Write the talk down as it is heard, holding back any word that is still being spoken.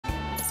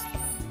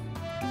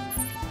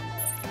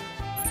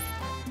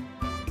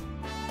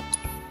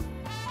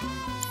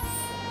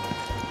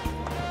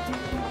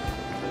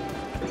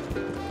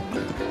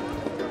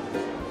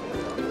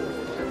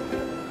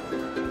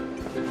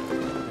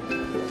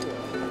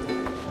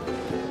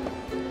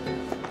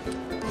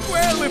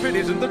hell if it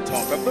isn't the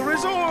talk of the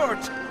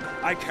resort!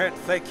 I can't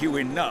thank you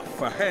enough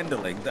for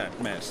handling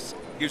that mess.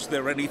 Is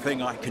there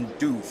anything I can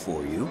do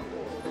for you?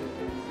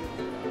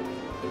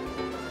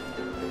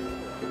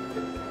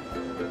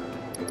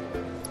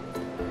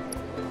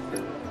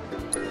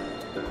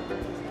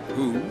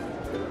 Who?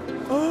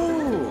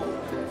 Oh,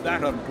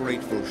 that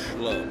ungrateful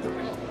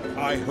schlub.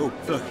 I hope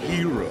the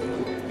hero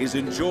is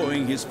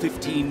enjoying his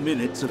 15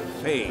 minutes of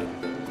fame.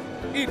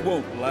 It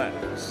won't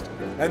last,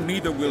 and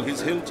neither will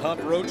his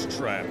hilltop roach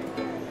trap.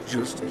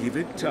 Just give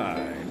it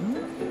time.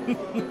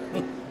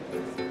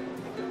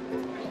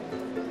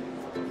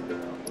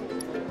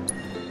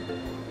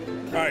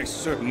 I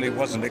certainly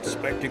wasn't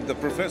expecting the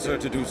professor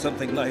to do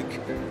something like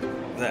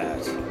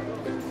that.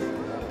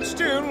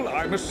 Still,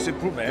 I'm a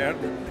simple man,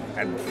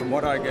 and from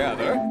what I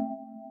gather,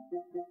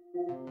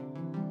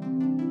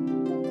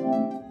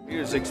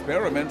 his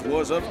experiment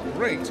was of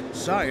great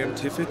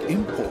scientific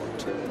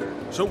import.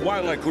 So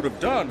while I could have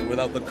done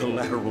without the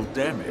collateral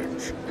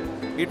damage,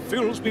 it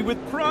fills me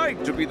with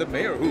pride to be the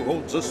mayor who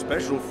holds a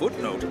special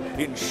footnote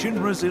in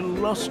Shinra's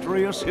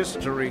illustrious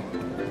history.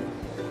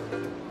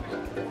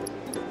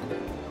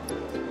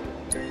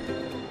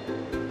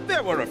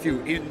 There were a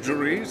few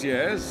injuries,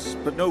 yes,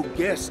 but no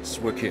guests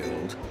were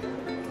killed.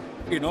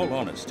 In all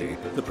honesty,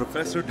 the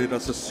professor did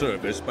us a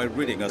service by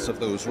ridding us of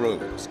those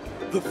rogues.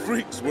 The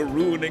freaks were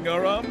ruining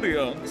our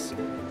ambiance.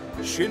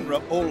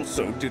 Shinra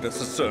also did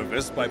us a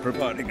service by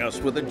providing us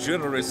with a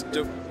generous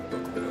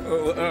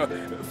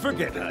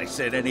forget I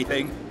said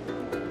anything.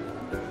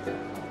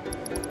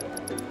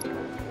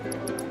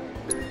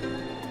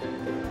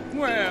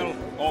 Well,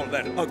 all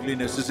that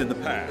ugliness is in the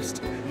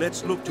past.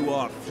 Let's look to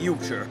our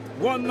future.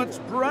 One that's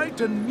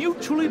bright and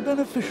mutually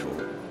beneficial.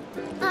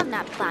 I'm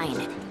not buying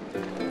it.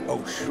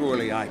 Oh,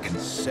 surely I can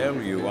sell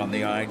you on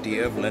the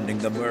idea of lending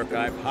the merc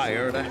I've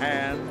hired a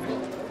hand.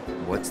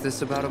 What's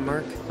this about a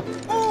merc?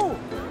 Oh,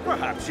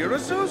 perhaps you're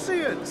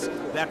associates.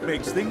 That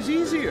makes things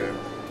easier.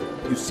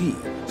 You see,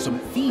 some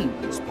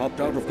fiends popped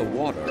out of the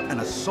water and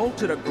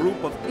assaulted a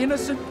group of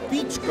innocent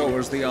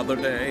beachgoers the other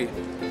day.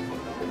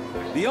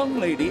 The young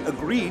lady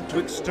agreed to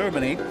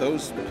exterminate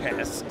those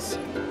pests,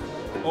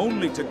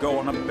 only to go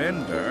on a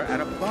bender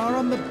at a bar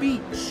on the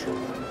beach.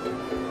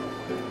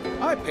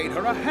 I paid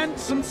her a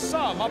handsome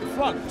sum up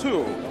front,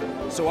 too,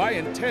 so I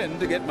intend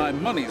to get my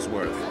money's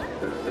worth.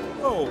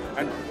 Oh,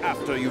 and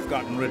after you've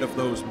gotten rid of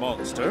those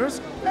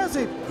monsters, as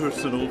a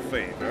personal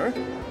favor,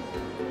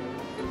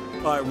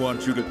 I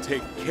want you to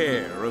take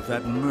care of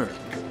that merc.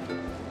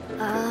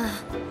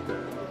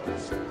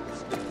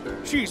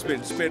 She's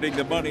been spending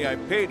the money I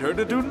paid her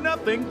to do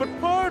nothing but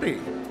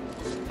party.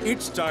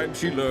 It's time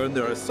she learned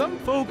there are some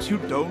folks you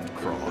don't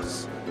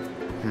cross.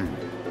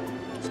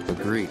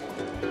 Agreed.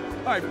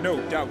 I've no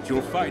doubt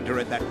you'll find her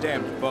at that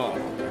damned bar.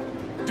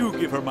 Do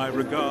give her my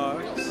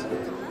regards.